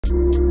What's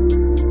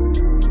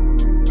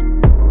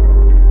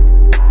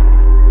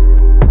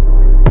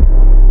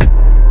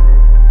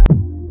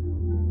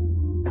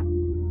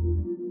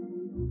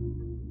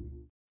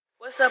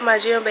up, my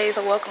gym babes,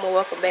 and welcome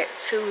back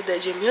to the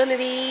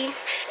community.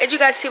 As you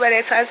guys see by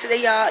that time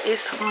today, y'all,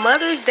 it's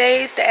Mother's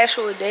Day. It's the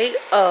actual day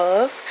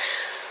of.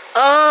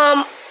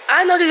 I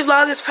know this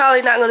vlog is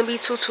probably not going to be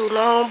too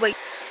long, but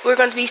we're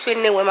going to be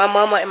spending it with my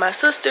mama and my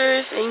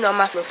sisters and, you know,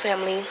 my little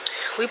family.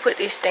 We put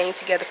this thing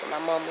together for my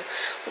mama.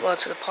 We're going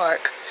to the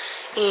park,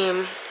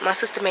 and my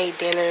sister made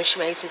dinner. She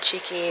made some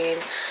chicken,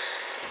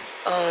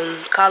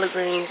 collard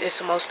greens, and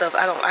some more stuff.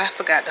 I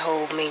forgot the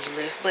whole menu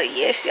list, but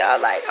yes, y'all,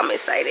 like, I'm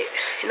excited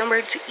and I'm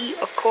ready to eat,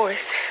 of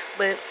course.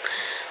 But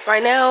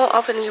right now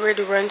I'm finna get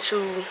ready to run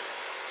to,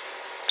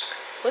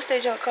 what's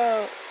that junk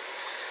called,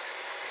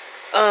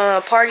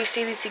 Party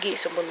City, to get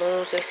some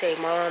balloons. They say,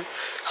 Mom,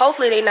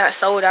 hopefully they not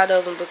sold out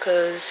of them,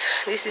 because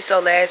this is so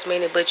last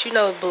minute, but you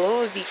know,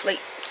 balloons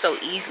deflate so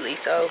easily.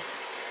 So,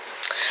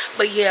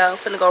 but yeah, I'm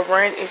finna go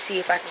run and see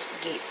if I can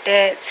get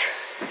that.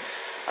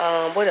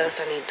 What else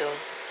I need to do?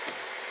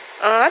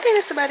 I think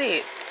that's about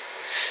it.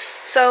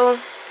 So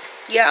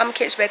yeah, I'm gonna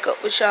catch back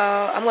up with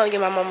y'all. I'm gonna give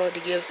my mama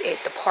the gifts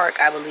at the park,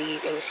 I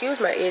believe. And excuse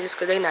my edges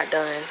because they're not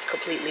done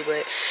completely,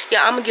 but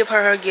yeah, I'm gonna give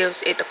her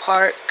gifts at the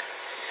park.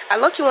 I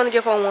low-key want to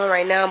give her one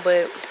right now,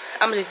 but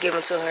I'm gonna just give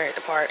them to her at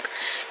the park,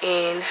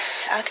 and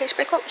I'll catch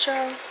back up with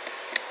y'all.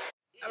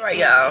 All right,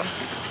 y'all,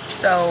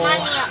 so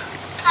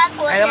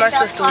I got my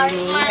sister with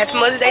me. Happy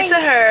Mother's Day to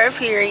her,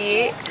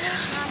 period.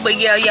 But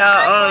yeah,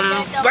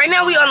 y'all, right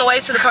now we on the way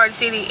to the Party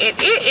City, and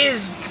it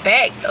is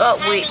backed up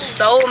with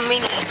so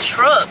many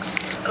trucks.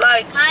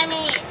 Like,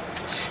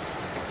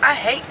 I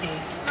hate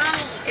this.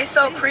 It's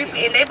so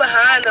creepy, and they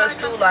behind us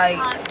too. Like,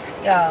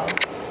 y'all,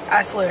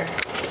 I swear,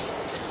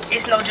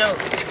 it's no joke.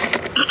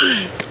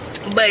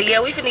 But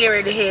yeah, we finna get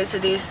ready to head to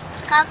this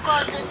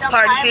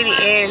Party City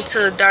and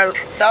to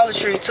Dollar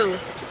Tree too.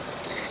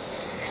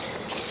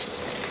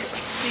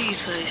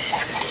 Please hush.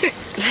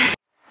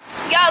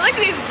 Y'all, look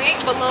at this big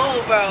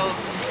balloon, bro.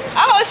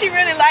 I hope she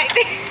really liked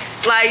it.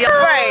 Like, y'all,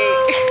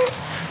 right.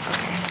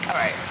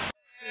 Okay,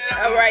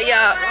 alright,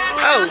 y'all.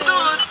 Oh.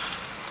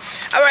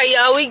 Alright,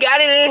 y'all, we got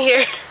it in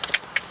here.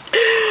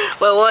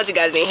 Well, once you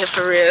got it in here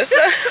for real.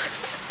 So,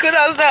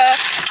 kudos to her.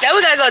 Now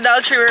we gotta go to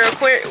Dollar Tree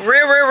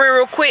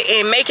real quick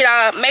and make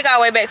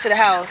our way back to the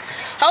house.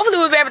 Hopefully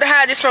we'll be able to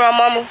hide this from my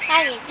mama.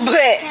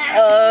 But,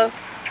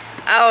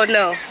 I don't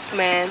know,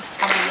 man.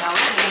 Alright, y'all,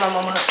 let's give my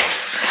mama her stuff.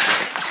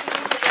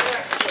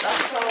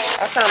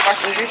 I'm trying to mark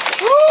this.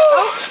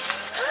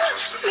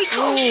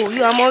 Ooh,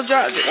 you almost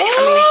dropped it.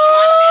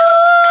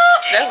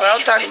 That's what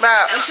I'm talking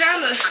about. I'm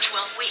trying to.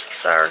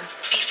 Sir.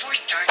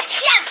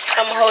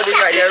 I'm gonna hold it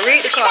right there.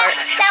 Read the card.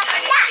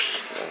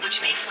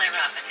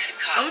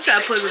 I'm gonna try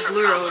to put the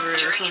glue over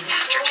it.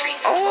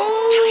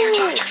 Oh. Tell your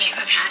doctor if you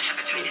have had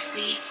hepatitis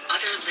C,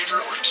 other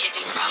liver or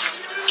kidney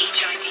problems,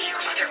 HIV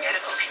or other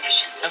medical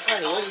conditions.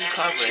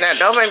 Now,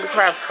 don't make me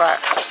cry.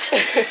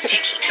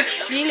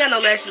 You ain't got no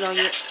lashes on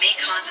yet. May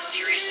cause a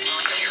serious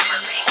slowing of your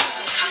heart rate.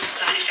 Common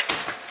side effect.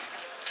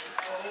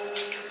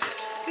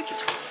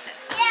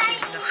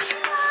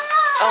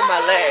 Oh, my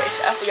lash.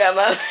 I forgot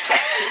my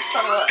lashes.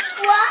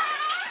 What?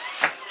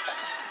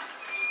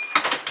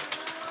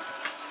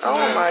 Oh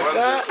my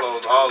God.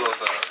 Close all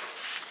those out.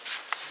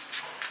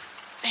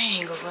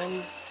 Ain't gonna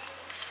funny.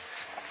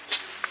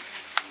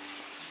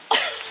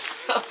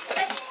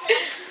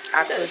 I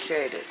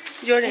appreciate it.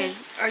 Jordan,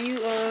 are you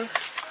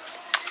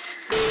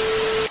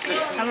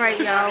alright,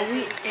 y'all,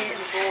 we at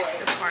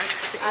the park.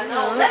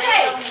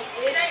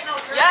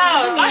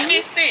 Y'all, like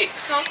this stick.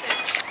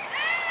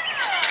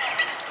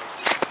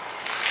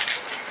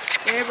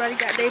 Everybody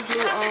got their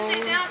blue on.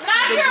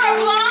 Not your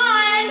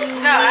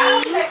blonde! No,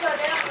 I'll take her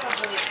down.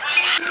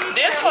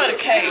 This for the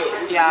cake,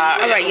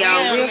 y'all. Alright,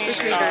 y'all, we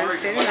officially done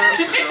setting up.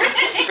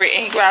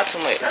 He grabbed too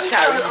much.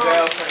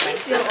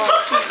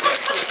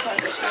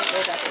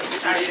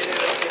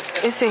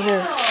 It's in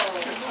here.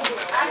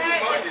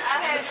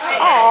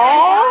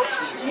 Aww.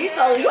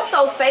 You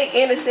so fake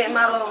innocent,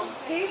 my little.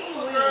 He's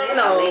sweet.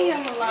 No. Leave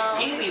him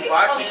alone. He be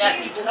barking at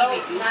people. He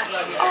be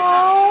goofy.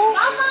 Oh,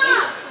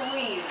 he's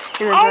sweet.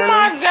 Oh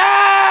my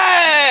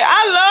God.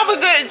 I love a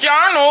good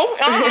journal.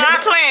 I'm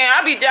not playing. I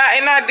be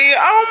jotting ideas.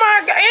 Oh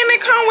my God. And it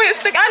come with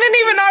stickers. I didn't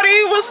even know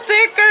these were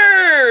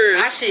stickers.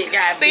 My shit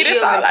got See, this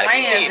all I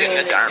need in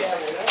the journal.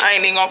 I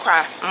ain't even gonna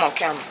cry. I'm on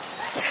camera.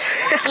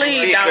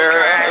 Please don't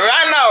cry.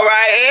 I know,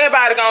 right?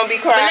 Everybody gonna be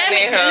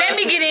crying. Let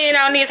me get in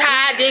on this. How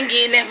I didn't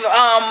get in there for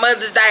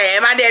Mother's Day.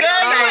 And my dad.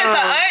 Girl, you went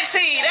to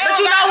auntie. But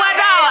you know what,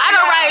 dog? I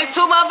done raised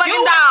 2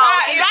 motherfucking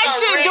dogs. That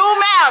shit do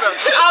matter.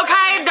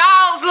 Okay,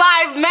 dogs'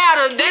 life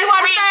matter. Do you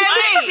understand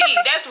me?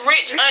 That's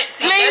rich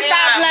auntie. Please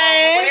stop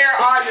playing. Where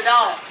are the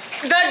dogs?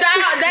 The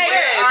dog,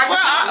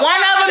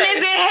 one of them is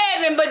in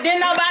heaven, but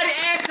then nobody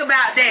ask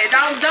about that.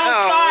 Don't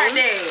start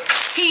that.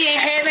 He in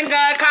heaven,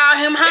 God called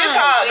him home. It's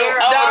called the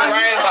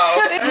rainbow.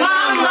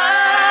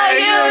 Mama,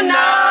 you know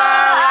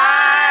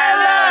I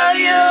love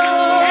you.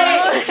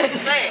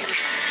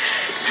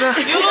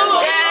 You know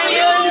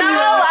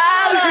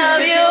I love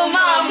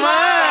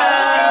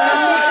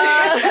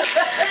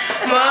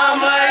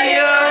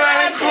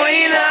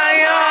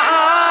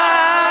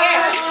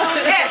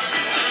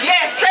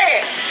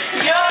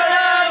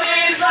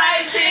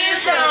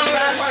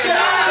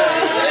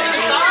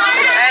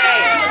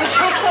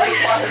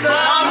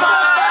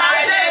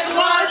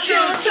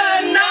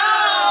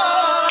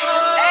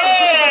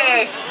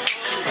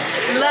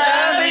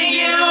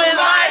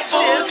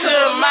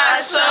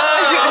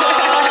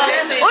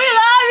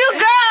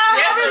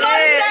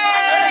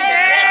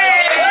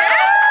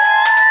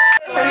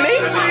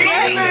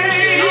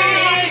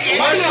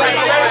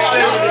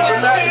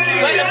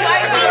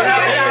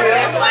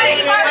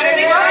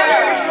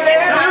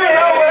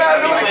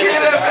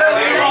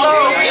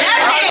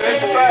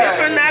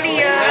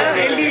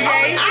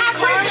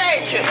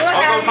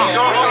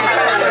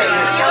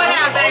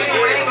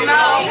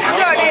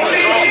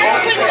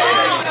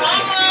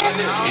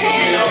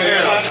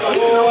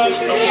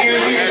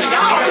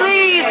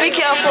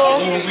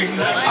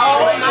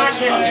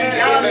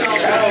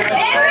No,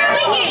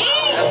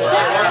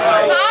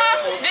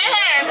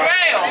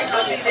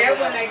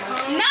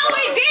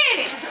 it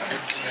didn't.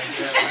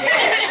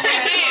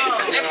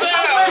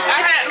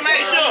 I had to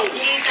make sure.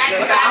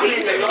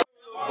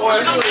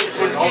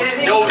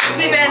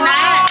 We better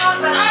not.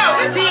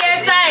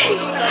 PSA.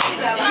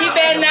 We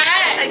better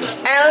not.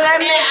 And let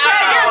me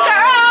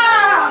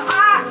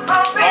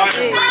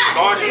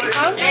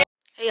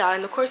Hey y'all,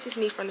 and of course it's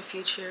me from the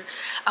future.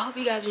 I hope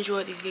you guys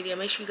enjoyed this video.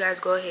 Make sure you guys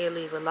go ahead and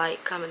leave a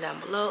like, comment down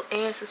below,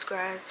 and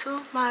subscribe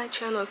to my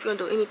channel. If you don't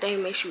do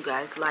anything, make sure you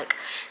guys like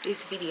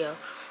this video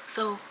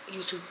so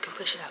YouTube can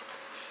push it out.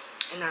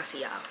 And I'll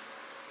see y'all.